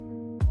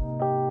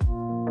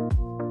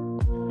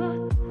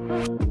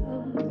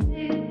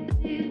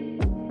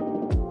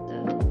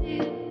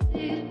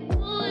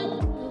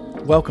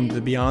Welcome to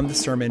the Beyond the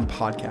Sermon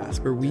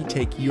podcast, where we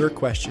take your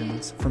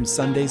questions from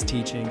Sunday's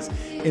teachings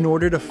in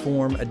order to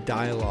form a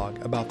dialogue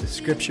about the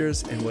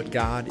scriptures and what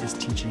God is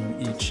teaching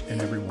each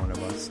and every one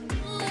of us.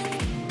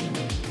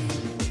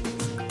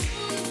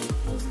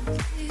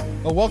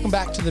 Well, welcome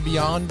back to the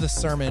Beyond the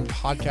Sermon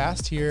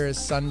podcast. Here is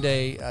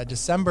Sunday,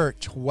 December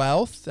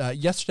 12th.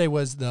 Yesterday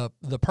was the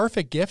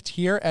perfect gift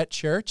here at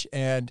church.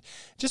 And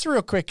just a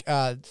real quick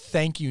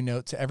thank you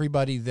note to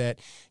everybody that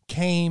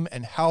came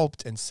and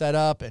helped and set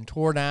up and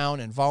tore down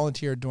and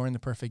volunteered during the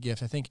perfect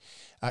gift. I think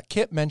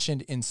Kip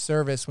mentioned in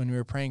service when we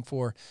were praying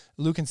for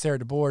Luke and Sarah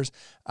DeBoers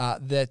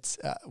that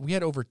we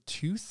had over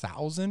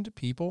 2,000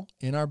 people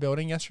in our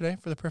building yesterday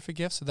for the perfect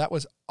gift. So that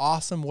was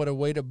awesome. What a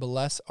way to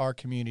bless our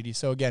community.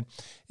 So again,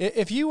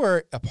 if you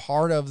were a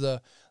part of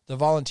the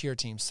volunteer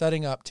team,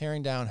 setting up,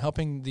 tearing down,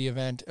 helping the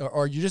event,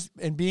 or you just,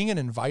 and being an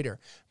inviter,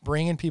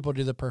 bringing people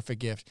to the perfect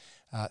gift,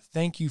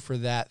 thank you for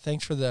that.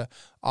 Thanks for the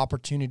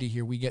opportunity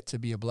here. We get to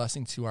be a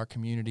blessing to our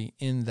community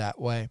in that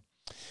way.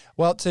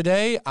 Well,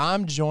 today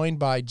I'm joined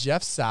by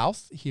Jeff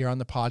South here on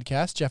the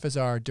podcast. Jeff is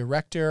our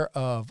director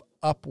of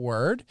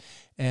Upward.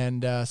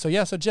 And so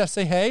Jeff,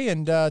 say hey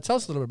and tell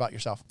us a little bit about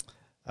yourself.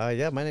 My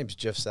name's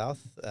Jeff South,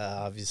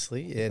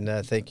 obviously, and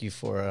thank you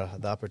for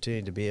the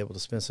opportunity to be able to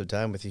spend some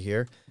time with you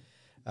here.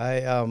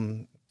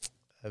 I've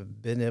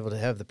been able to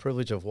have the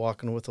privilege of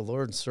walking with the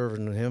Lord and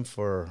serving Him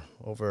for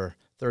over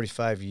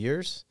 35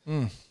 years,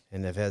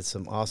 and I've had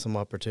some awesome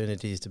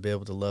opportunities to be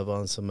able to love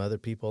on some other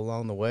people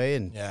along the way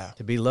and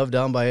to be loved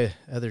on by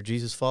other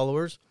Jesus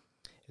followers.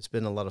 It's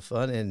been a lot of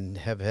fun, and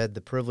have had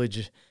the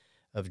privilege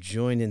of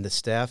joining the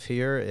staff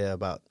here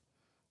about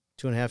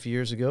 2.5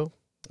 years ago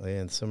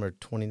in summer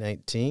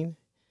 2019.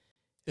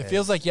 It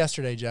feels like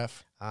yesterday,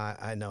 Jeff.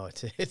 I know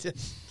it.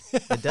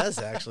 It does,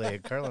 actually.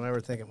 Carla and I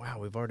were thinking, wow,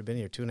 we've already been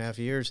here 2.5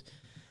 years.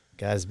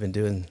 God's been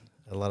doing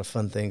a lot of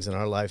fun things in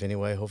our life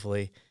anyway,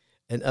 hopefully,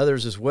 and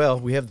others as well.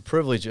 We have the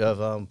privilege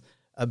of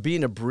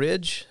being a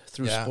bridge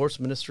through sports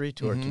ministry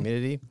to our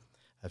community,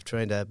 of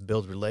trying to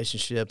build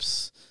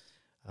relationships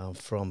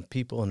from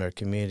people in our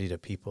community to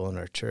people in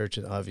our church,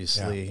 and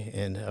obviously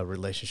in a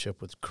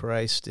relationship with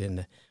Christ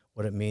and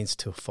what it means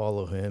to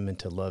follow Him and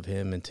to love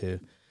Him and to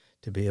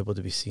be able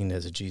to be seen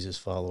as a Jesus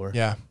follower.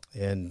 Yeah.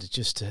 And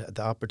just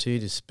the opportunity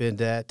to spend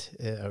that,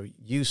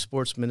 use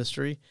sports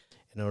ministry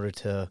in order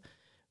to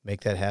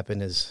make that happen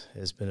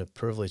has been a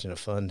privilege and a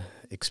fun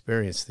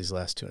experience these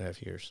last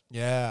 2.5 years.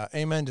 Yeah,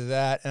 amen to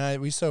that.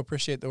 And we so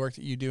appreciate the work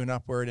that you do in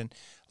Upward, and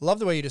love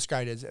the way you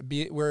described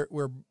it.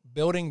 We're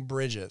building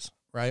bridges,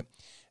 right?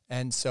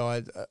 And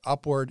so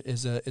Upward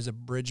is a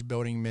bridge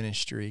building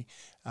ministry.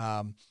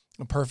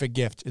 A Perfect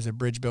Gift is a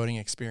bridge building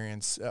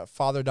experience.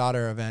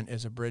 Father-daughter event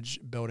is a bridge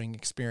building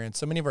experience.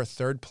 So many of our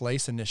third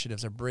place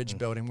initiatives are bridge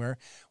building, where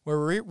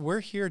we're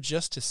here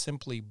just to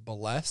simply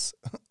bless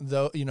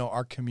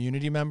our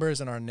community members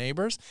and our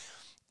neighbors.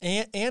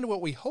 And what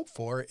we hope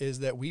for is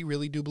that we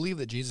really do believe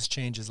that Jesus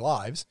changes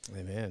lives.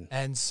 Amen.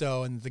 And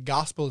the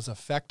gospel is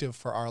effective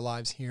for our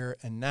lives here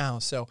and now.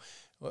 So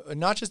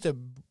not just to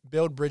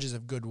build bridges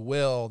of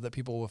goodwill that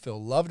people will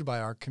feel loved by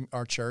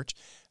our church,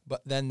 but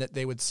then that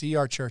they would see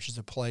our church as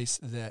a place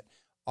that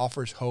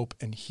offers hope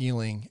and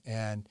healing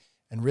and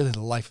really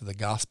the life of the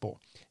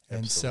gospel.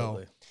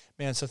 Absolutely.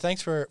 And so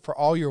thanks for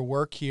all your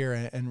work here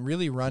and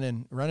really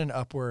running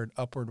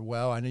Upward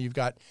well. I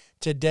know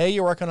today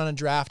you're working on a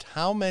draft.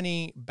 How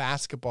many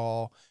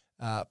basketball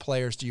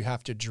players do you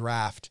have to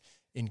draft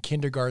in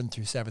kindergarten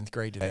through 7th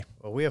grade today?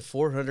 Well, we have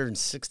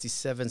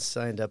 467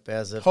 signed up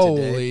as of today.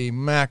 Holy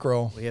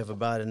mackerel. We have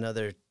about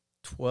another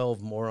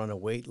 12 more on a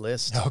wait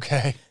list.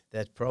 Okay.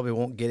 That probably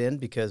won't get in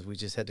because we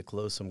just had to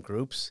close some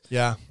groups.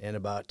 Yeah. And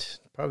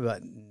probably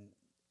about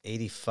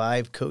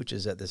 85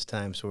 coaches at this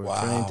time. So we're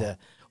trying to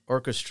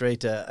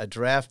orchestrate a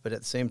draft, but at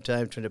the same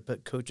time trying to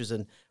put coaches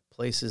in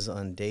places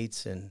on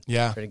dates and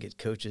trying to get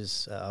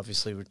coaches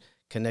obviously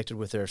connected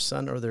with their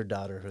son or their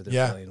daughter who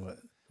they're playing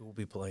with, who will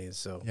be playing.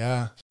 So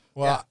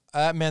Well,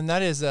 man,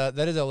 that is a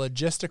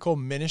logistical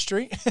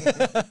ministry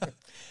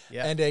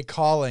and a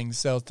calling.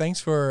 So thanks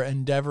for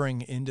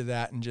endeavoring into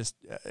that. And just,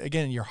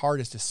 again, your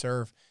heart is to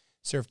serve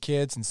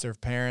kids and serve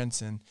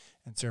parents and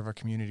serve our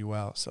community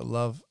well. So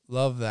love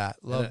that.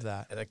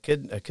 And I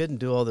couldn't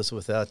do all this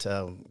without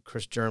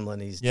Chris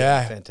Germlin. He's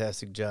done a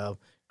fantastic job.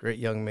 Great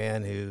young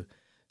man who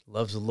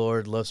loves the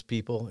Lord, loves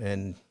people,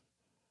 and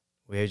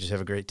we just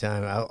have a great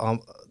time.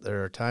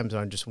 There are times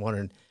I'm just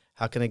wondering,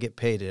 how can I get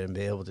paid and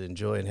be able to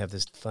enjoy and have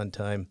this fun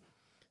time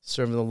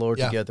serving the Lord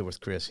together with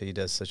Chris? He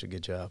does such a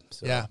good job.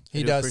 So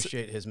he does.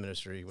 Appreciate his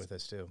ministry with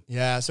us too.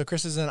 Yeah. So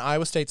Chris is an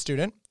Iowa State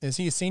student. Is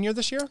he a senior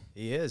this year?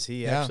 He is.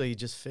 He actually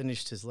just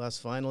finished his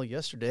last final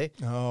yesterday.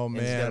 Oh,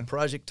 man. And he's got a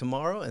project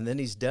tomorrow, and then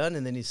he's done,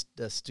 and then he's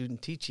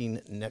student teaching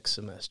next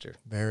semester.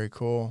 Very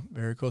cool.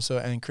 Very cool. So,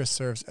 and Chris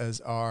serves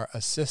as our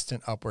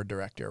assistant Upward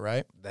director,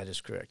 right? That is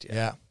correct.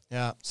 Yeah.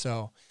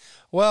 So,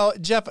 well,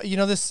 Jeff,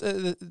 this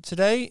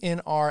today in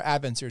our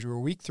Advent series, we're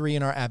week 3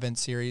 in our Advent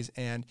series,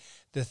 and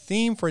the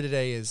theme for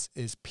today is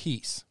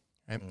peace.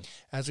 Right?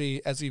 As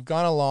we've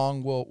gone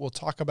along, we'll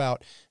talk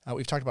about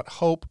we've talked about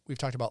hope, we've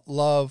talked about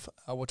love,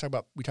 we talk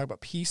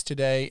about peace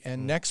today,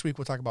 and next week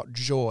we'll talk about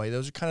joy.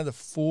 Those are kind of the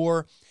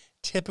 4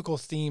 typical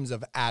themes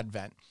of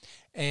Advent.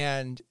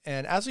 And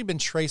as we've been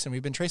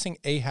tracing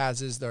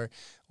Ahaz's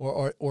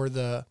or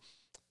the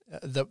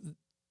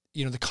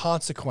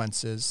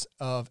consequences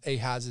of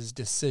Ahaz's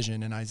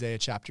decision in Isaiah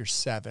chapter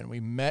 7. We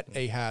met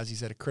Ahaz.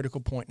 He's at a critical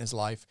point in his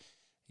life.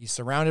 He's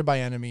surrounded by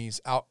enemies,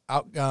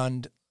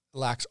 outgunned,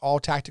 lacks all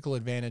tactical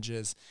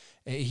advantages.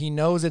 He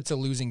knows it's a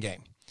losing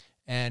game,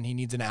 and he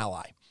needs an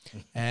ally.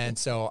 And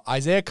so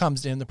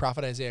the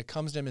prophet Isaiah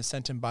comes to him, is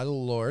sent him by the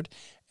Lord,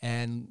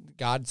 and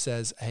God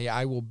says, hey,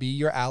 I will be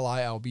your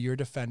ally, I'll be your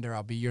defender,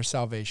 I'll be your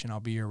salvation,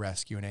 I'll be your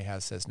rescue. And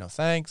Ahaz says, no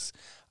thanks,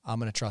 I'm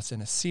going to trust in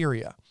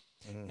Assyria.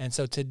 And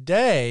so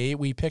today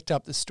we picked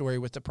up the story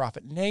with the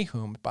prophet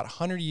Nahum about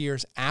 100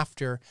 years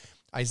after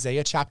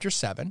Isaiah chapter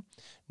 7.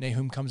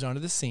 Nahum comes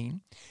onto the scene,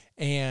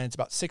 and it's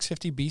about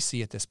 650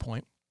 BC at this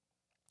point.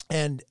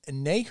 And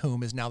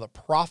Nahum is now the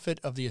prophet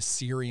of the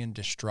Assyrian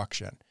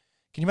destruction.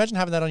 Can you imagine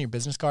having that on your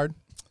business card?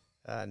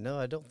 No,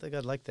 I don't think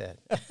I'd like that.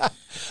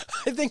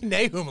 I think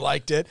Nahum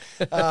liked it.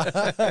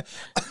 I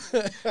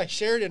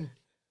shared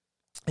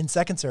in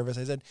second service.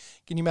 I said,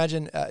 can you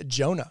imagine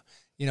Jonah?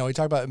 We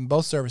talk about in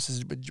both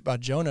services about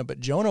Jonah, but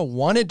Jonah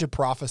wanted to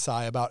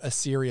prophesy about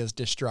Assyria's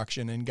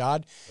destruction, and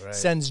God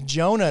sends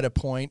Jonah at a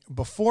point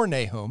before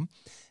Nahum.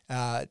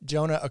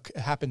 Jonah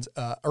happens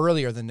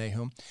earlier than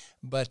Nahum,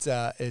 but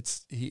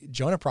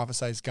Jonah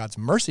prophesies God's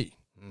mercy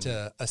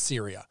to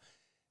Assyria,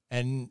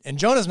 and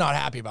Jonah's not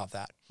happy about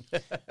that.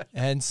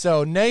 And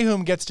so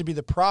Nahum gets to be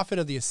the prophet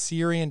of the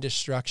Assyrian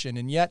destruction,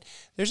 and yet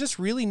there's this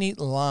really neat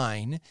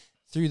line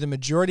through the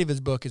majority of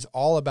his book is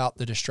all about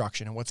the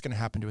destruction and what's going to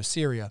happen to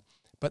Assyria.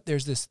 But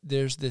there's this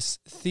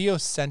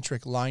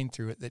theocentric line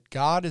through it that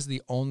God is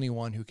the only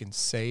one who can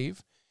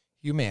save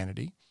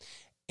humanity,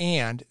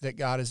 and that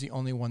God is the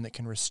only one that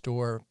can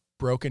restore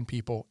broken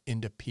people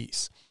into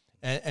peace.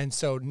 And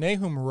so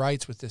Nahum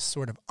writes with this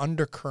sort of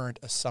undercurrent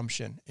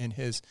assumption in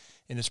his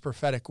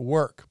prophetic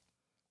work.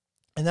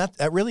 And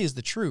that really is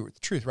the truth,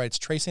 right? It's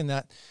tracing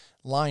that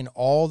line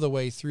all the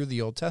way through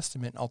the Old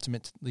Testament,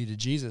 ultimately to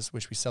Jesus,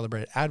 which we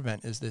celebrate at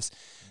Advent, is this,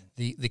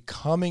 the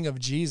coming of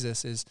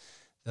Jesus is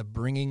the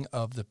bringing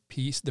of the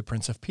peace, the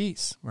Prince of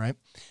Peace, right?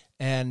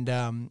 And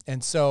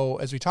so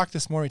as we talked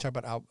this morning, we talked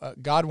about how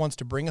God wants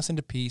to bring us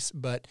into peace,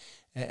 but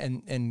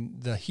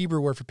and the Hebrew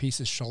word for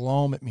peace is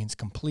shalom. It means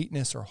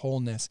completeness or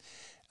wholeness.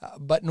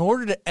 But in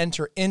order to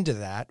enter into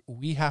that,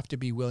 we have to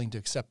be willing to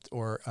accept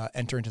or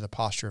enter into the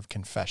posture of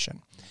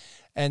confession.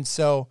 And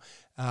so,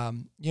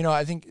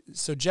 I think,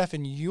 so Jeff,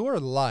 in your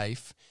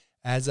life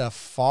as a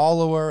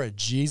follower, a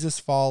Jesus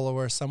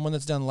follower, someone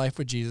that's done life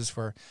with Jesus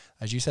for,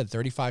 as you said,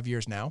 35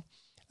 years now,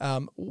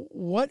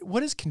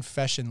 what has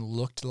confession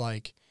looked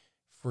like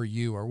for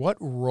you, or what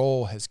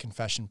role has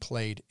confession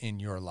played in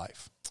your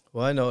life?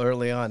 Well, I know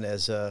early on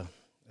as a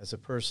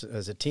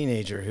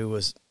teenager who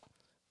was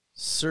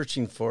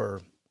searching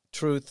for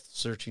truth,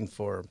 searching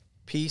for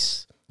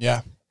peace,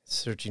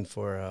 searching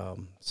for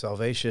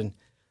salvation.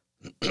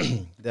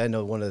 I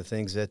know one of the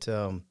things that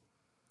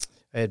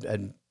I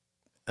had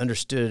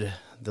understood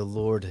the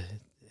Lord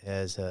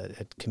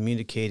had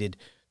communicated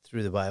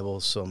through the Bible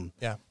some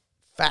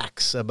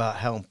facts about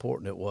how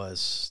important it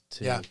was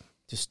to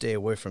stay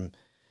away from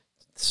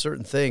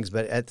certain things,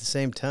 but at the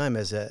same time,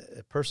 as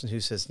a person who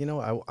says,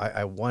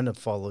 I want to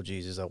follow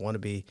Jesus, I want to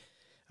be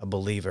a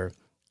believer,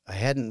 I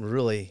hadn't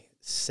really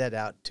set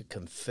out to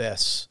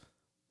confess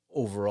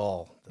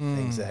overall the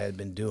things that I had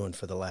been doing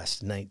for the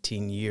last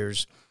 19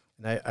 years.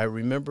 And I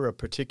remember a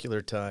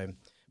particular time,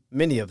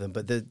 many of them,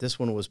 but this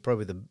one was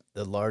probably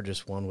the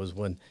largest one, was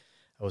when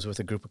I was with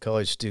a group of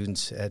college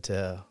students at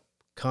a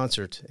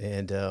concert,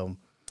 and a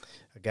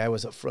guy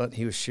was up front.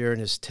 He was sharing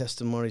his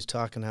testimonies,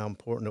 talking how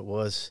important it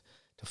was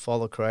to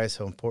follow Christ,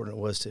 how important it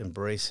was to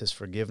embrace his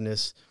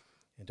forgiveness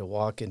and to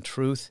walk in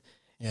truth.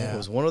 Yeah. And it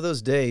was one of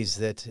those days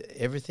that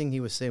everything he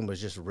was saying was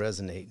just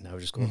resonating. I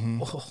was just going,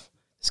 oh,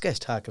 this guy's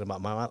talking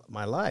about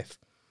my life.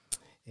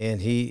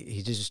 And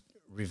he just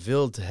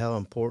revealed how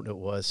important it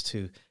was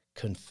to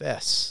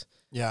confess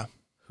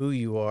who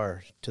you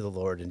are to the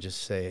Lord, and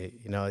just say,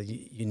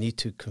 you need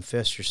to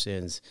confess your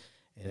sins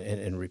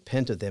and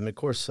repent of them. And of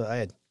course, I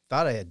had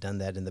thought I had done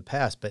that in the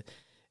past, but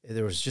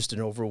there was just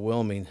an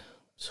overwhelming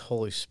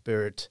Holy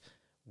Spirit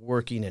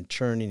working and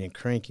churning and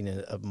cranking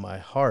of my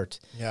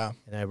heart. Yeah.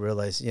 And I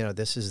realized,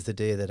 this is the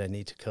day that I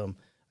need to come.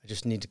 I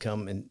just need to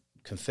come and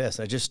confess.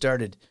 And I just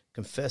started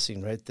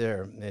confessing right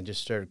there, and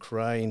just started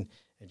crying,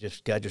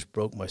 and God just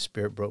broke my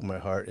spirit, broke my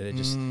heart. And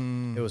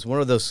it was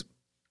one of those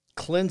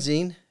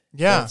cleansing.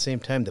 Yeah. At the same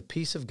time, the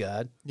peace of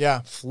God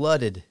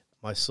flooded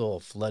my soul,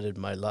 flooded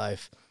my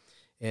life.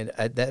 And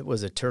that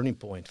was a turning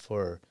point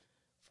for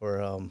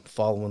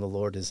following the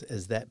Lord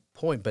as that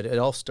point. But it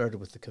all started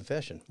with the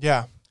confession.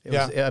 Yeah.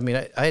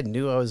 I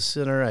knew I was a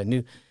sinner. I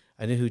knew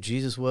who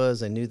Jesus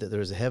was. I knew that there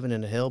was a heaven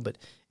and a hell, but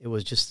it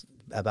was just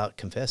about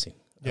confessing.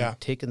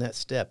 Taking that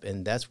step.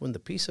 And that's when the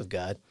peace of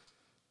God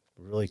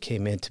really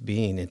came into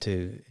being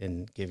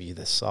and give you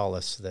the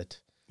solace that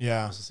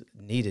Yeah. was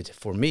needed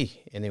for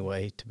me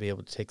anyway to be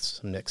able to take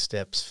some next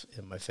steps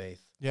in my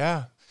faith.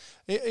 Yeah.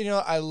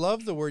 I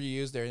love the word you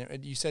used there.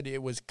 You said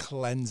it was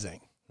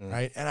cleansing,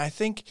 right? And I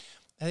think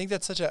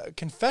that's such a,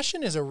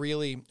 confession is a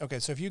really, okay,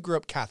 so if you grew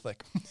up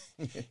Catholic,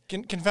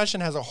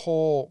 confession has a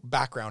whole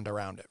background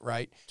around it,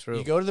 right? True.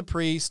 You go to the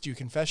priest, you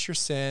confess your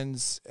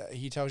sins.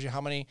 He tells you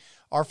how many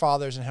Our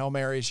Fathers and Hail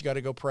Marys you got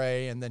to go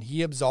pray, and then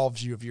he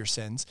absolves you of your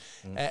sins.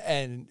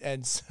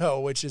 And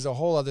so, which is a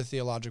whole other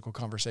theological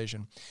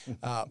conversation.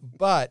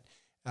 But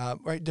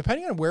right,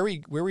 depending on where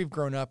we've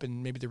grown up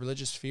and maybe the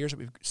religious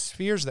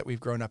spheres that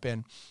we've grown up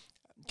in,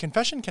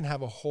 confession can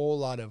have a whole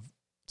lot of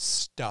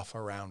stuff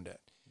around it.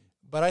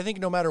 But I think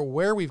no matter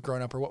where we've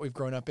grown up or what we've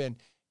grown up in,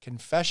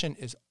 confession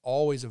is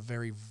always a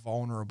very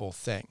vulnerable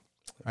thing,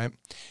 right?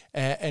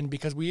 And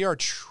because we are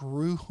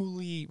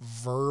truly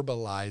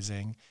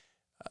verbalizing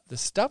the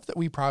stuff that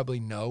we probably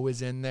know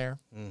is in there.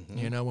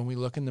 When we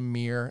look in the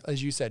mirror,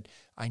 as you said,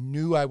 I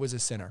knew I was a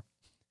sinner.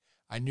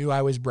 I knew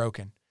I was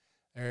broken.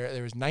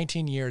 There was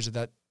 19 years of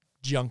that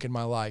junk in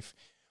my life.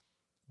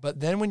 But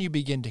then when you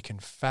begin to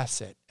confess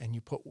it and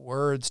you put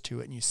words to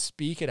it and you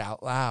speak it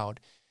out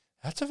loud,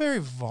 that's a very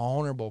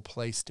vulnerable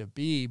place to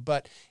be.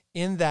 But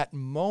in that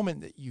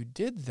moment that you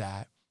did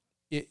that,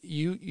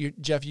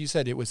 Jeff, you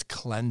said it was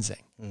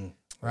cleansing,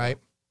 right?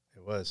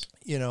 It was.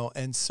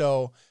 And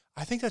so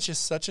I think that's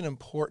just such an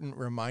important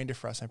reminder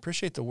for us. I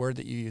appreciate the word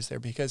that you use there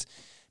because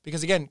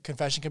again,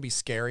 confession can be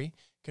scary.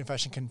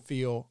 Confession can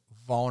feel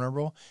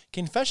vulnerable.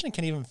 Confession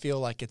can even feel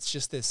like it's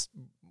just this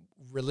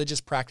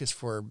religious practice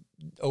for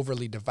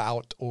overly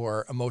devout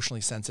or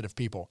emotionally sensitive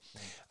people.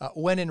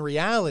 When in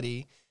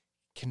reality,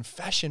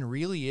 confession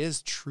really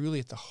is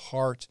truly at the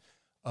heart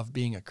of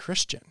being a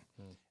Christian.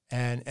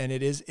 And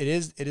it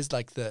is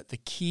like the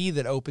key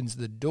that opens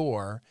the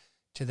door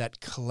to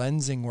that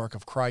cleansing work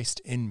of Christ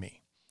in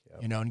me.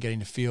 Yep. And getting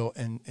to feel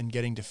and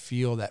getting to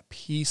feel that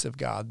peace of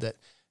God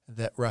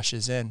that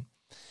rushes in.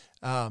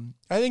 I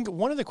think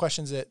one of the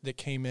questions that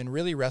came in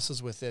really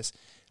wrestles with this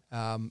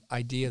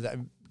idea that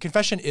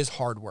confession is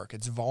hard work.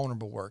 It's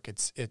vulnerable work.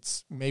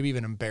 It's maybe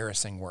even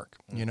embarrassing work.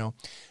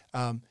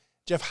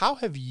 Jeff, how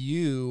have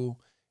you,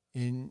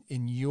 in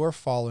your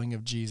following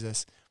of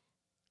Jesus,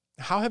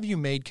 how have you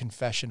made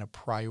confession a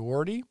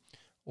priority,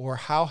 or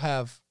how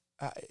have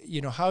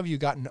you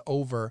gotten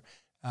over,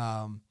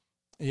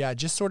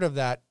 just sort of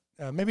that,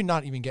 maybe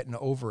not even getting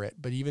over it,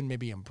 but even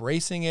maybe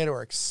embracing it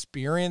or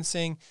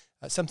experiencing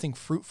something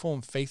fruitful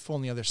and faithful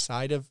on the other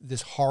side of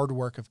this hard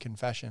work of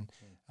confession.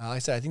 Like I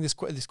said, I think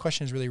this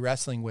question is really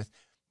wrestling with,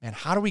 man,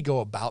 how do we go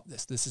about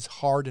this? This is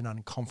hard and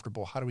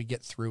uncomfortable. How do we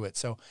get through it?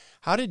 So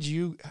how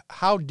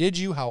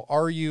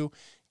are you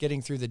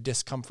getting through the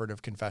discomfort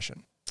of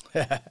confession?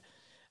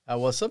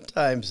 Well,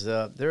 sometimes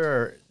there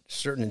are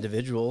certain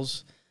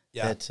individuals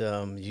that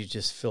you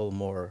just feel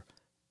more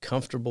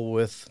comfortable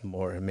with,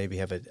 maybe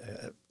have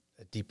a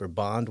deeper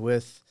bond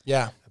with,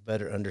 a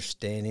better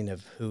understanding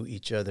of who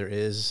each other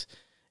is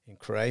in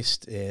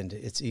Christ, and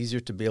it's easier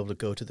to be able to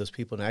go to those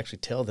people and actually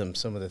tell them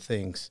some of the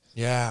things.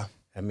 Yeah.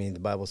 I mean, the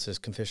Bible says,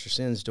 confess your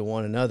sins to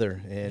one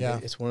another, and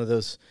it's one of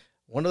those,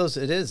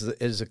 it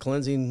is a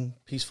cleansing,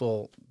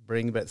 peaceful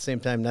bringing, but at the same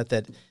time, not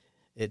that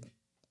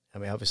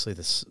obviously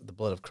the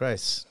blood of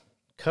Christ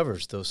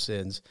covers those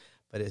sins,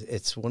 but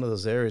it's one of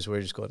those areas where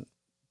you're just going,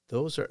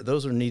 those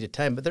are needed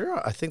time. But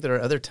I think there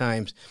are other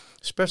times,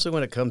 especially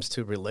when it comes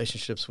to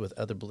relationships with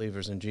other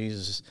believers in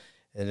Jesus,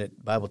 and the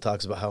Bible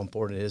talks about how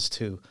important it is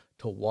to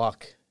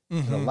walk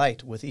in the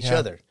light with each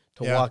other,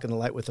 to walk in the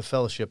light with the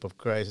fellowship of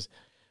Christ,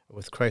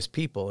 with Christ's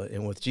people,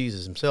 and with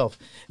Jesus himself.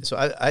 And so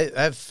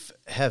I've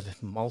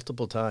have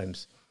multiple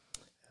times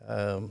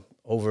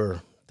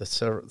over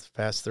the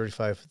past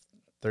 35,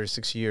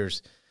 36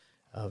 years,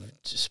 I've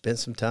just spent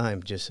some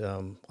time just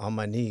on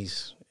my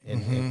knees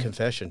in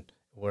confession,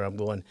 where I'm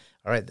going,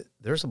 all right,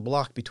 there's a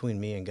block between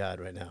me and God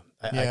right now.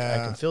 I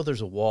can feel there's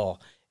a wall,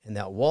 and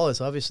that wall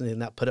is obviously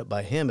not put up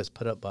by him, it's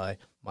put up by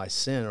my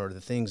sin or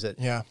the things that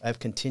I've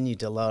continued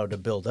to allow to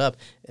build up,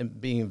 and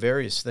being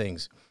various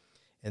things.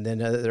 And then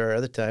there are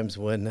other times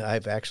when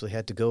I've actually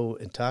had to go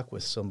and talk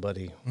with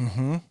somebody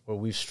where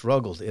we've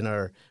struggled in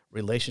our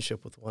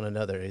relationship with one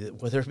another,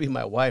 whether it be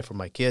my wife or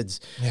my kids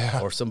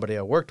or somebody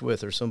I worked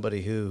with or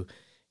somebody who,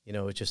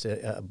 just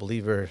a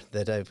believer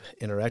that I've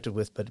interacted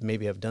with, but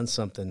maybe I've done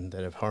something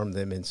that I've harmed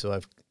them. And so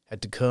I've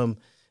had to come.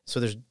 So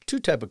there's two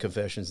type of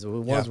confessions. The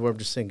ones where I'm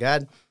just saying,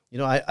 God,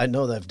 I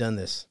know that I've done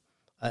this.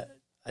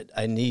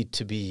 I need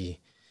to be,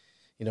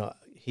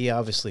 he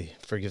obviously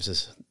forgives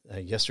us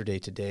yesterday,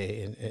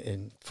 today,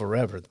 and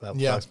forever. The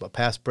Bible talks about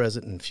past,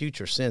 present, and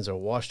future sins are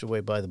washed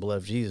away by the blood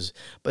of Jesus.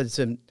 But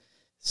it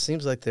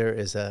seems like there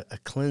is a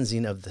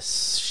cleansing of the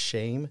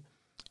shame,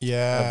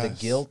 of the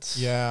guilt,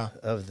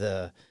 of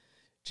the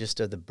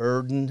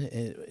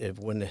burden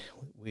when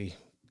we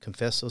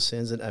confess those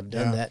sins. And I've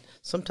done that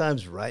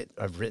sometimes.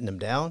 I've written them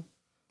down,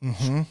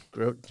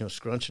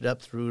 scrunched it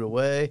up, threw it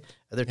away.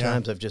 Other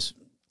times I've just,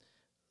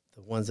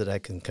 the ones that I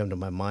can come to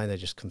my mind, I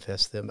just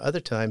confess them. Other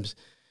times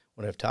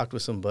when I've talked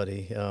with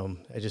somebody,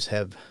 I just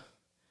have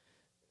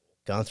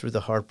gone through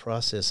the hard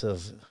process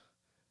of,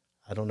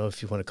 I don't know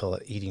if you want to call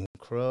it eating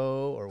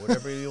crow or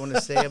whatever you want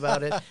to say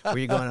about it, where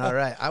you're going, all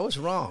right, I was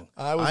wrong.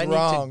 I need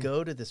to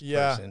go to this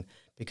person,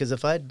 because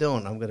if I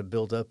don't, I'm going to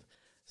build up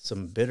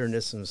some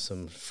bitterness and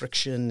some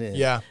friction.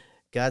 And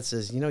God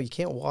says, you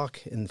can't walk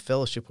in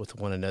fellowship with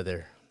one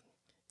another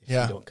if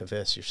you don't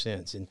confess your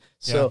sins. And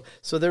so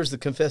there's the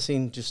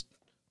confessing, just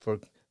for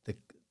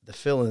the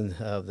feeling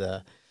of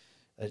the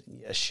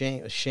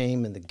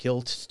shame and the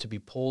guilt to be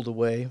pulled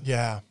away.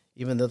 Yeah.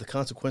 Even though the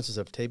consequences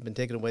have been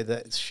taken away,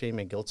 that shame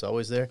and guilt's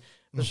always there.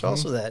 There's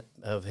also that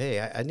of,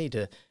 hey, I need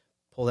to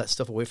pull that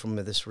stuff away from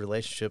this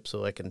relationship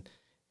so I can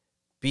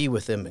be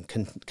with them and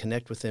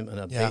connect with them on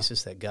a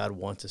basis that God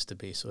wants us to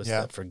be. So it's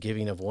that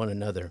forgiving of one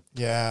another.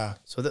 Yeah.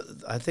 So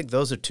I think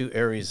those are two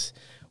areas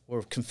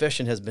where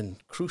confession has been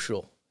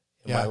crucial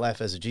in my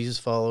life as a Jesus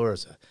follower,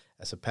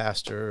 as a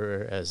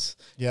pastor,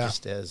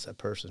 just as a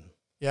person.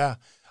 Yeah.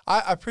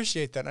 I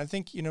appreciate that. And I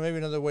think, maybe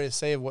another way to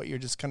say what you're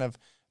just kind of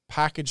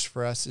packaged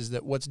for us is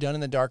that what's done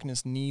in the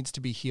darkness needs to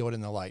be healed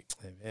in the light.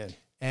 Amen.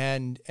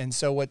 And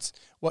so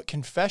what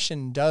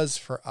confession does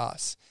for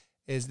us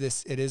is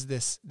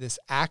this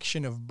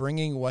action of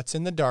bringing what's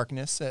in the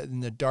darkness, in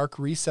the dark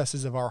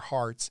recesses of our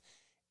hearts,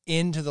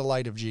 into the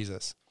light of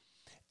Jesus.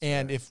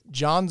 And if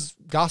John's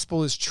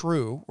gospel is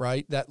true,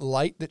 right, that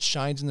light that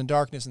shines in the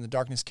darkness, and the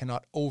darkness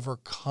cannot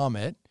overcome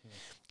it,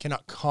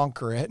 cannot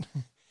conquer it,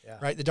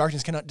 right? The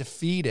darkness cannot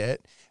defeat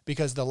it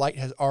because the light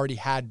has already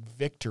had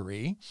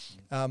victory.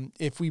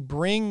 If we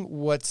bring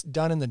what's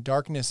done in the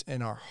darkness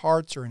in our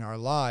hearts or in our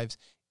lives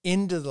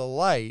into the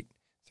light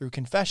through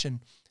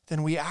confession,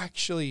 then we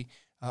actually,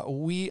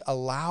 we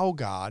allow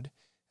God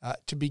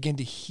to begin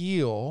to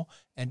heal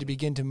and to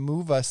begin to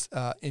move us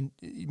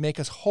make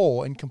us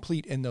whole and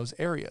complete in those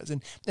areas.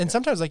 And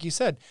sometimes, like you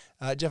said,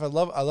 Jeff, I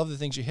love the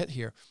things you hit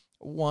here.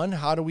 One,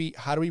 how do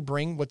we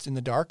bring what's in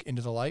the dark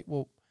into the light?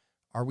 Well,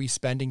 are we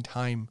spending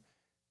time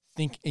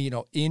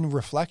in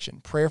reflection?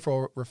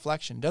 Prayerful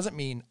reflection doesn't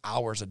mean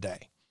hours a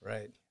day.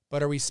 Right.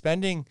 But are we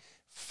spending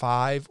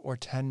 5 or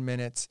 10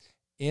 minutes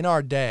in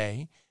our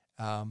day,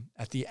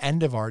 at the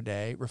end of our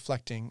day,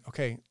 reflecting,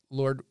 okay,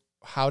 Lord,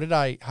 how did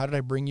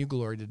I bring you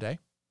glory today?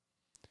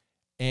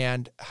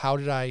 And how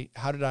did I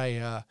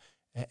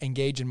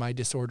engage in my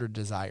disordered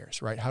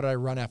desires, right? How did I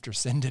run after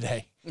sin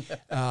today?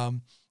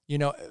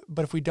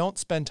 But if we don't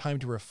spend time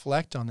to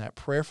reflect on that,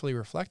 prayerfully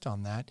reflect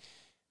on that,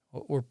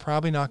 we're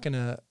probably not going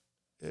to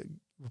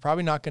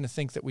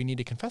think that we need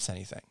to confess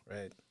anything.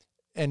 Right.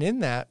 And in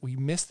that, we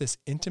miss this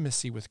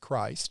intimacy with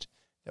Christ,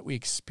 that we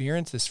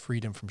experience this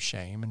freedom from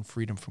shame and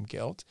freedom from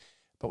guilt,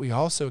 but we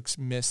also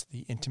miss the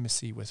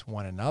intimacy with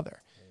one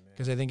another.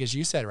 Because I think, as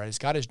you said, right, as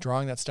God is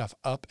drawing that stuff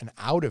up and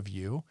out of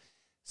you,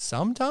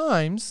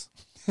 sometimes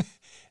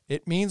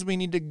it means we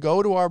need to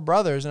go to our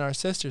brothers and our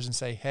sisters and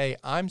say, hey,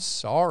 I'm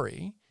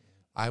sorry,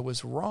 I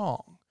was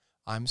wrong.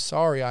 I'm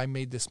sorry I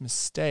made this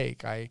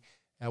mistake. I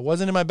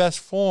wasn't in my best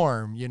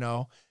form,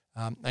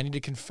 I need to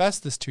confess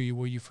this to you.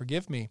 Will you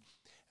forgive me?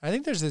 I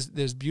think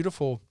there's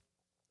beautiful,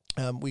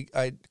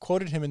 I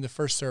quoted him in the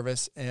first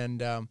service,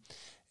 and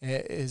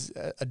is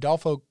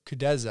Adolfo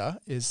Cudeza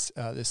is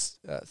this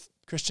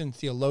Christian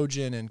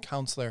theologian and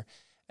counselor,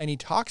 and he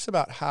talks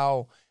about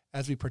how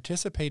as we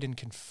participate in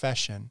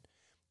confession,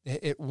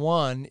 it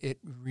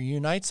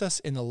reunites us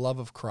in the love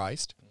of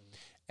Christ,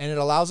 and it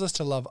allows us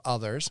to love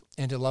others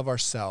and to love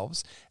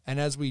ourselves. And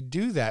as we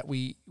do that,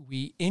 we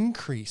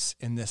increase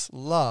in this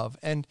love.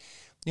 And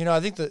I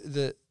think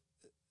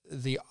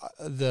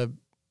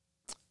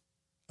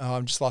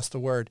I've just lost the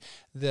word.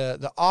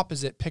 The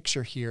opposite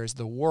picture here is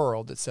the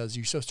world that says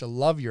you're supposed to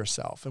love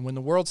yourself. And when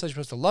the world says you're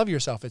supposed to love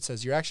yourself, it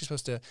says you're actually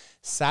supposed to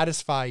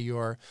satisfy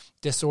your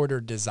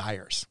disordered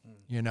desires.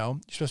 You're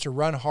supposed to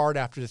run hard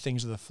after the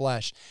things of the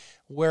flesh.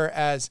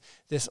 Whereas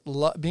this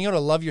being able to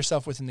love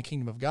yourself within the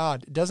kingdom of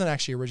God doesn't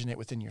actually originate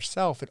within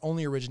yourself. It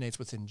only originates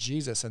within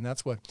Jesus. And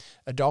that's what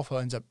Adolfo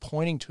ends up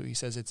pointing to. He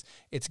says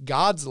it's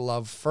God's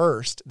love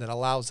first that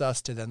allows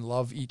us to then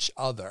love each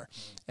other.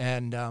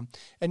 And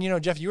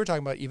Jeff, you were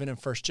talking about even in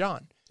 1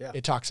 John,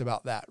 it talks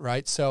about that,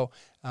 right? So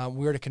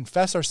we're to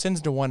confess our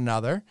sins to one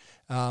another,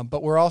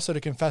 but we're also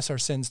to confess our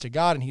sins to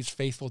God, and he's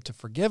faithful to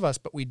forgive us.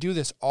 But we do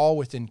this all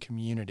within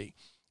community.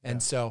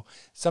 And so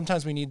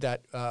sometimes we need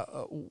that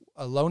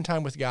alone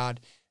time with God,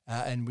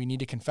 and we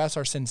need to confess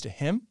our sins to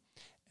him,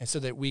 and so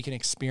that we can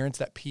experience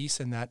that peace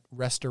and that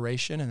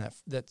restoration and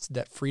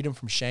that freedom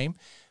from shame.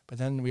 But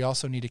then we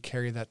also need to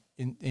carry that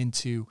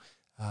into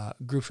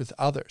groups with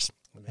others.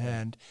 Amen.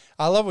 And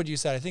I love what you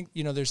said. I think,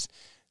 when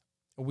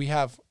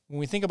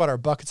we think about our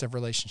buckets of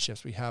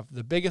relationships, we have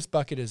the biggest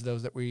bucket is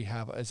those that we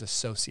have as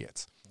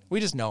associates. We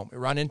just know them. We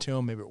run into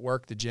them, maybe at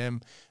work, the gym,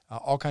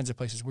 all kinds of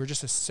places. We're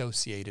just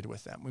associated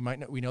with them.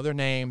 We know their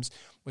names.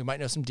 We might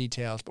know some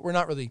details, but we're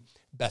not really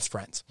best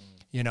friends,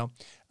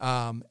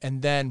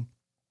 And then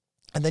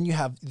you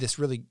have this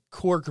really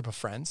core group of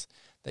friends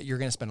that you're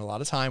going to spend a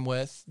lot of time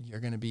with. You're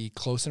going to be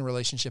close in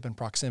relationship and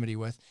proximity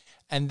with.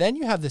 And then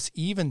you have this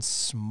even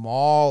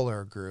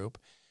smaller group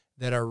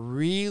that are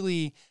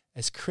really,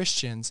 as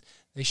Christians,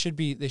 they should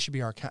be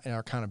our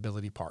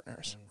accountability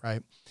partners,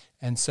 right?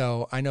 And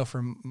so I know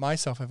for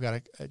myself, I've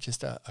got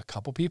just a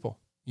couple people,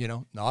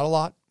 not a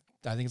lot.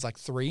 I think it's like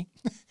 3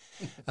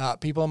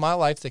 people in my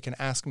life that can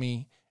ask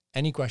me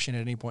any question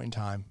at any point in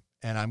time,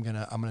 and I'm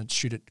gonna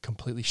shoot it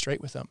completely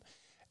straight with them.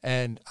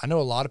 And I know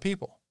a lot of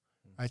people,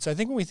 right? So I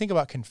think when we think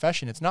about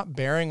confession, it's not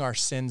bearing our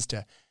sins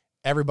to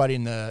everybody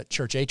in the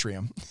church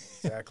atrium.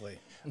 Exactly.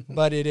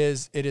 But it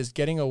is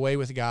getting away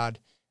with God,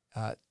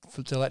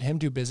 to let Him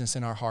do business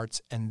in our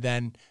hearts, and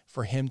then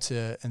for Him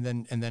to, and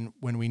then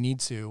when we need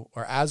to,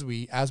 or as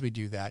we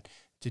do that,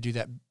 to do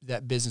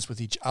that business with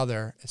each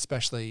other,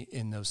 especially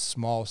in those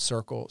small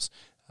circles,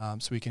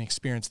 so we can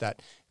experience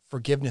that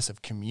forgiveness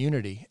of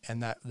community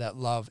and that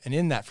love. And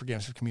in that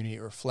forgiveness of community,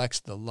 it reflects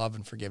the love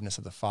and forgiveness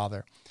of the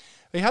Father.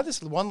 We have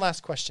this one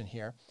last question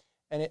here,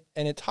 and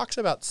it talks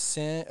about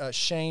sin,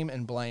 shame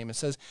and blame. It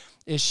says,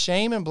 is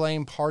shame and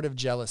blame part of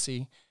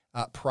jealousy,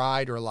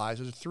 pride, or lies?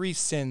 Those are 3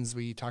 sins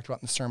we talked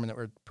about in the sermon that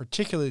we're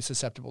particularly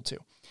susceptible to.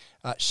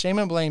 Shame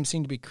and blame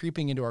seem to be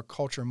creeping into our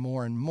culture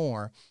more and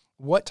more.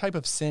 What type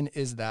of sin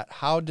is that?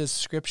 How does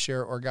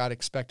Scripture or God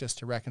expect us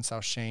to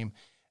reconcile shame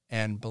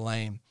and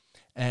blame?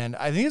 And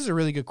I think this is a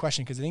really good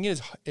question, because I think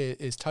it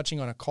is touching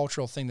on a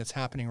cultural thing that's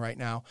happening right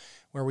now,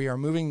 where we are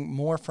moving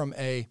more from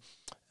a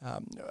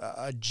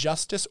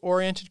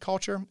justice-oriented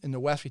culture. In the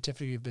West, we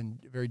typically have been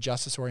very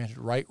justice-oriented,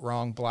 right,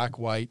 wrong, black,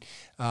 white,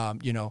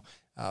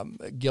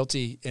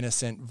 guilty,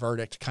 innocent,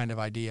 verdict kind of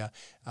idea,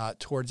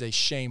 towards a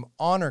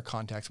shame-honor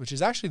context, which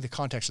is actually the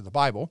context of the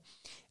Bible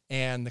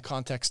and the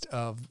context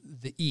of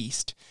the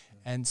East.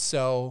 And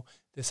so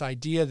this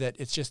idea that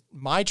it's just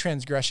my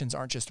transgressions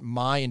aren't just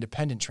my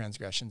independent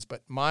transgressions,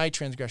 but my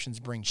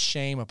transgressions bring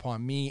shame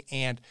upon me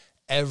and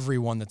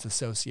everyone that's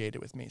associated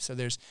with me. So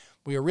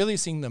we are really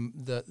seeing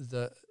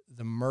the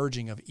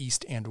merging of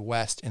East and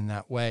West in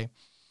that way.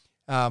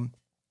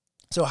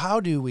 So how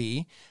do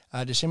we,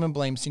 does shame and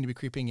blame seem to be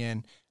creeping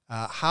in?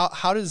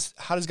 How does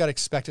God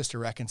expect us to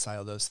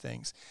reconcile those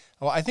things?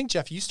 Well, I think,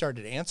 Jeff, you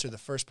started to answer the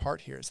first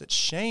part here, is that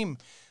shame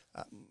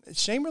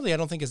really I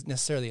don't think is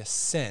necessarily a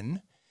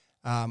sin.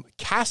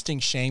 Casting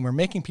shame or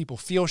making people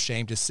feel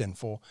shamed is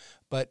sinful.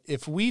 But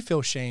if we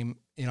feel shame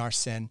in our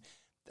sin,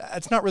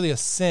 that's not really a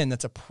sin.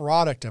 That's a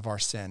product of our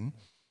sin.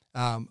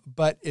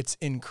 But it's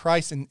in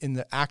Christ, in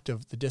the act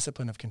of the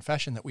discipline of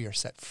confession, that we are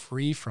set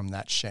free from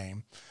that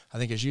shame. I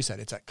think, as you said,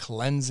 it's a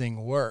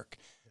cleansing work.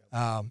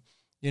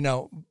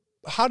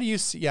 How do you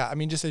see? Yeah, I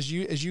mean, just as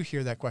you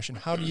hear that question,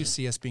 how do you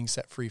see us being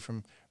set free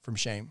from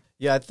shame?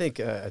 Yeah, I think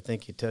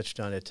you touched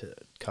on it,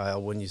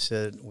 Kyle, when we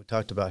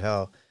talked about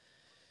how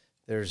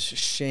there's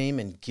shame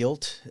and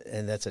guilt,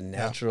 and that's a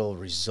natural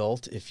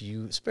result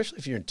especially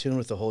if you're in tune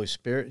with the Holy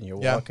Spirit and you're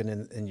walking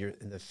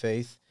in the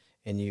faith,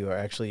 and you are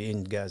actually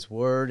in God's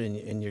Word,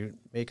 and you're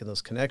making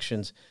those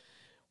connections.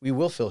 We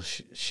will feel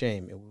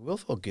shame, and we will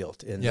feel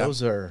guilt, and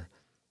those are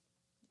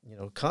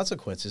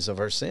consequences of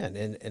our sin,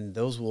 and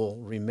those will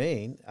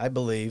remain. I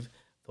believe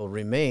they'll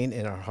remain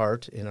in our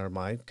heart, in our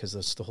mind, because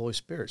it's the Holy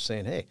Spirit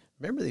saying, hey,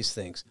 remember these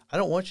things. I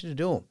don't want you to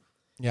do them.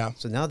 Yeah.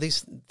 So now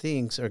these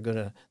things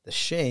the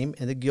shame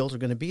and the guilt are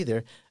going to be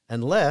there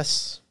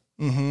unless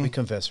we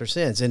confess our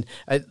sins. And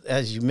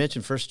as you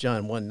mentioned, 1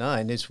 John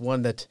 1:9, it's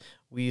one that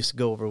we used to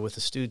go over with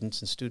the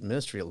students in student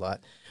ministry a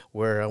lot,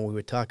 where we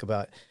would talk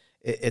about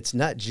it's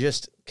not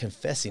just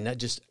confessing, not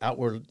just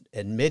outward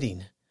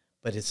admitting,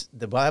 but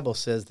the Bible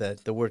says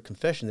that the word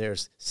confession there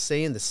is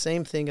saying the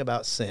same thing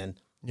about sin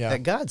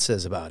that God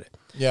says about it.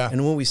 Yeah.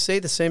 And when we say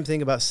the same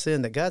thing about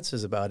sin that God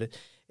says about it,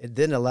 it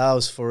then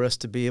allows for us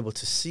to be able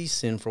to see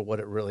sin for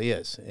what it really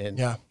is. And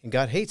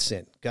God hates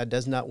sin. God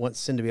does not want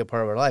sin to be a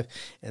part of our life.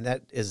 And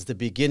that is the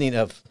beginning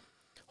of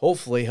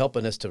hopefully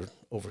helping us to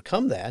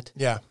overcome that.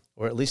 Yeah.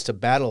 Or at least to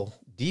battle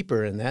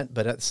deeper in that.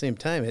 But at the same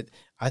time,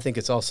 I think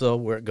it's also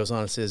where it goes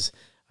on and says,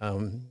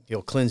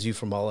 he'll cleanse you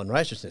from all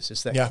unrighteousness.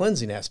 It's that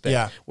cleansing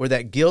aspect where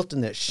that guilt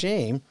and that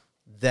shame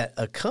that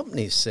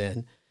accompanies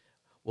sin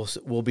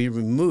will be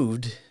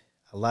removed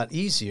a lot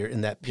easier, in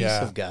that peace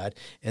of God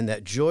and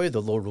that joy of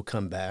the Lord will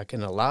come back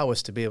and allow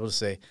us to be able to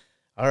say,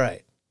 all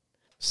right.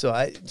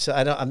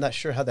 I'm not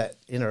sure how that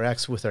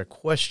interacts with our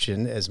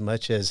question as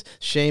much as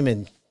shame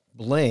and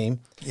blame.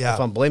 Yeah. If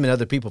I'm blaming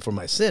other people for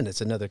my sin,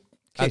 it's another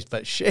case,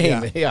 but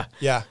shame.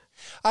 Yeah.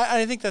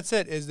 I think that's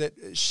it, is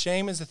that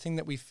shame is the thing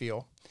that we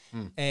feel.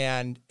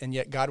 And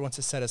yet God wants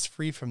to set us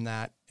free from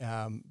that,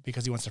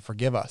 because he wants to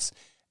forgive us.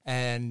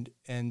 And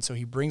so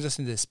he brings us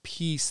into this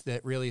peace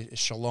that really is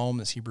shalom.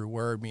 This Hebrew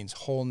word means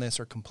wholeness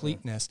or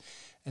completeness.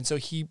 And so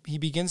he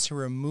begins to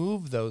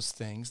remove those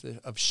things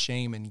of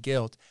shame and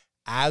guilt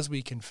as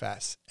we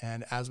confess,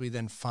 and as we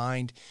then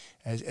find,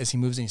 as he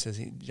moves in, he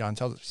says, John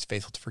tells us he's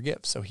faithful to forgive.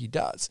 So he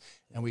does.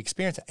 And we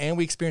experience it. And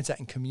we experience that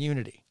in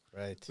community.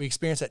 Right. We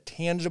experience that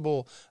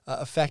tangible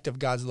effect of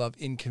God's love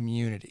in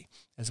community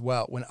as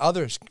well. When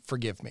others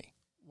forgive me,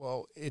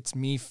 well, it's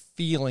me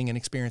feeling and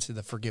experiencing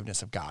the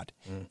forgiveness of God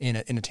in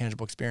a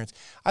tangible experience.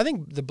 I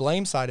think the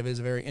blame side of it is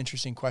a very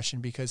interesting question,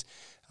 because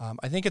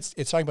I think it's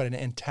talking about an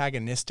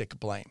antagonistic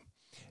blame.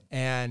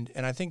 And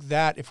I think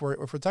that if we're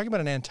talking about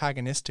an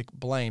antagonistic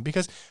blame,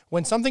 because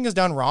when something is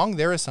done wrong,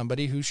 there is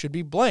somebody who should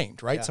be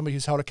blamed, right? Somebody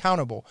who's held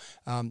accountable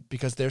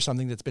because there's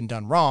something that's been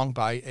done wrong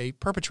by a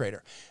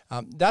perpetrator.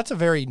 That's a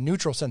very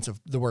neutral sense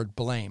of the word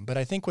blame. But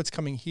I think what's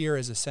coming here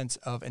is a sense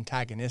of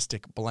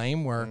antagonistic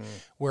blame, where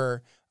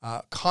we're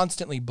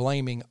constantly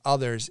blaming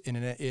others in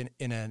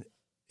an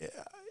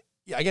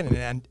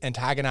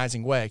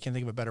antagonizing way. I can't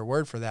think of a better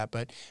word for that,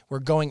 but we're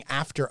going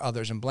after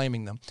others and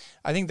blaming them.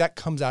 I think that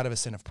comes out of a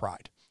sin of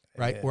pride,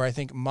 right? Where I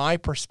think my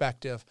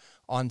perspective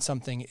on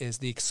something is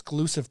the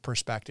exclusive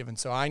perspective. And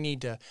so I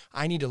need to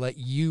let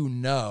you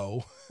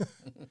know,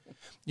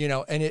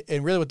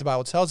 and really what the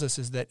Bible tells us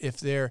is that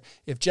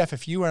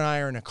if you and I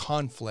are in a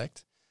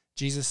conflict,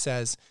 Jesus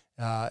says,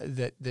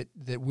 that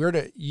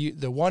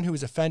the one who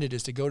is offended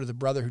is to go to the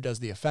brother who does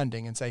the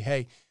offending and say,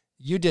 hey,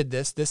 you did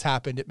this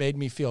happened, it made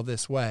me feel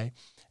this way.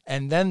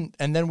 And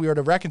then we are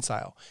to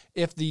reconcile.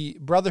 If the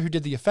brother who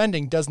did the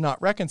offending does not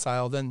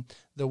reconcile, then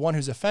the one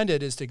who's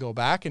offended is to go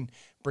back and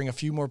bring a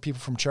few more people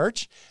from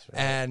church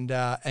and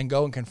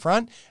go and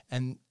confront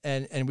and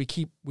we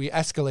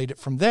escalate it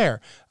from there.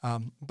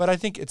 But I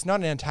think it's not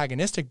an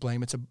antagonistic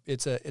blame.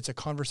 It's a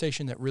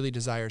conversation that really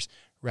desires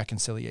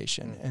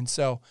reconciliation. And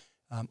so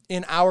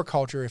in our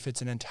culture, if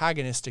it's an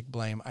antagonistic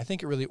blame, I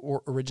think it really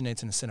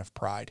originates in a sin of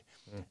pride,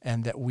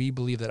 and that we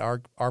believe that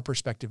our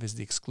perspective is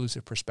the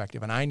exclusive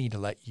perspective, and I need to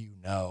let you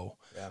know.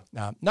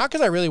 Not because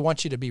I really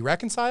want you to be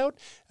reconciled,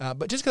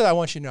 but just because I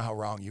want you to know how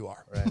wrong you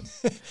are. Right.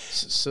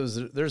 So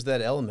there's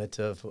that element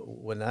of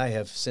when I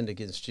have sinned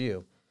against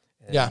you,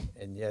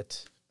 and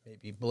yet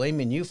maybe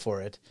blaming you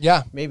for it.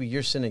 Yeah. Maybe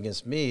your sin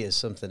against me is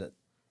something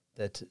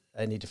that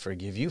I need to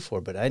forgive you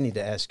for, but I need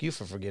to ask you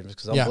for forgiveness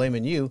because I'm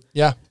blaming you.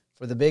 Yeah.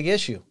 For the big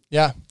issue.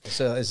 Yeah.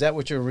 So is that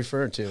what you're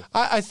referring to?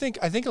 I think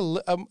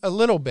a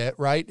little bit,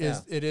 right?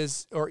 It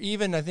is, or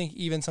even I think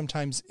even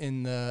sometimes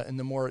in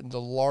the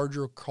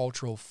larger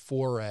cultural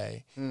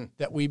foray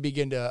that we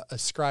begin to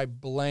ascribe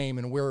blame,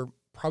 and we're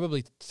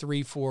probably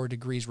 3-4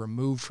 degrees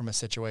removed from a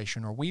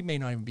situation, or we may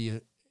not even be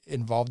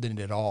involved in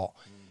it at all.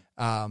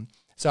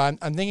 So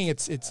I'm thinking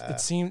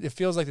it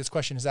feels like this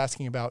question is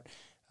asking about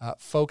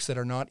folks that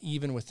are not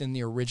even within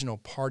the original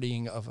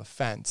partying of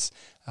offense,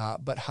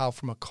 but how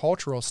from a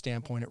cultural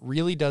standpoint, it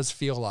really does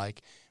feel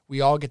like we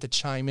all get to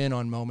chime in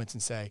on moments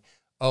and say,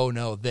 oh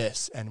no,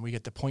 this, and we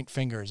get to point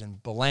fingers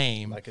and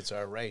blame. Like it's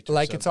our right.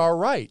 It's our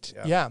right.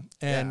 Yeah.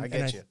 And I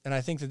get you. And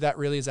I think that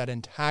really is that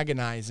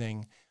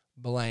antagonizing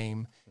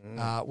blame,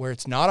 where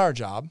it's not our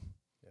job,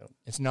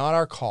 it's not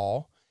our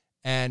call,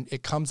 and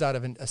it comes out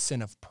of a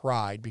sin of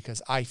pride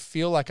because I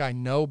feel like I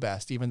know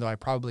best, even though I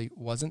probably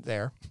wasn't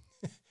there.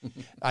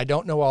 I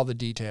don't know all the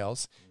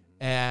details,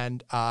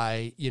 and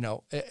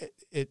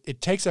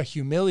it takes a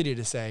humility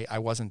to say I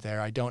wasn't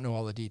there. I don't know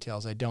all the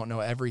details. I don't know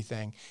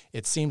everything.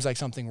 It seems like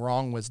something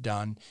wrong was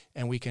done,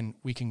 and we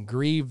can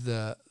grieve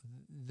that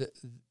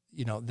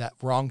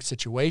wrong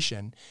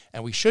situation,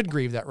 and we should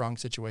grieve that wrong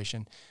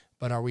situation.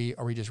 But are we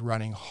just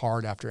running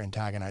hard after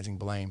antagonizing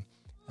blame?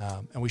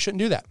 And we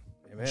shouldn't do that.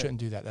 Amen. We shouldn't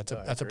do that.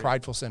 That's a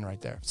prideful sin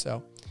right there.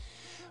 So,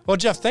 well,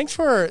 Jeff, thanks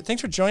for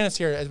joining us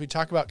here as we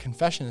talk about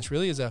confession. This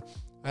really is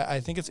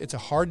I think it's a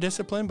hard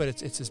discipline, but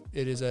it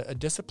is a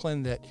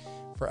discipline that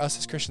for us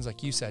as Christians,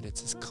 like you said, it's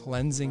this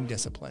cleansing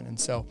discipline. And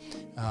so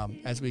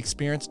as we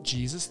experience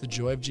Jesus, the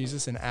joy of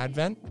Jesus in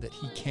Advent, that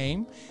he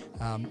came,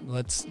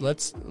 let's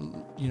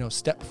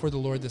step before the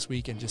Lord this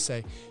week and just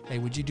say, hey,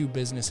 would you do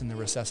business in the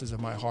recesses of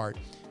my heart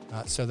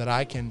so that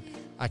I can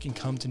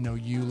come to know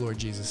you, Lord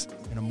Jesus,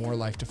 in a more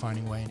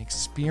life-defining way and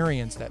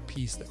experience that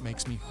peace that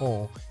makes me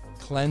whole,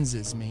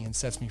 cleanses me, and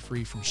sets me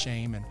free from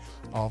shame and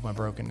all of my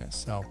brokenness.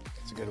 So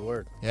that's a good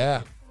word.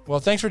 Yeah.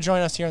 Well, thanks for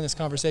joining us here in this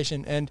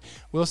conversation, and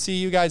we'll see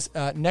you guys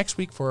next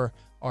week for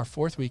our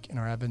 4th week in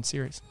our Advent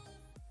series.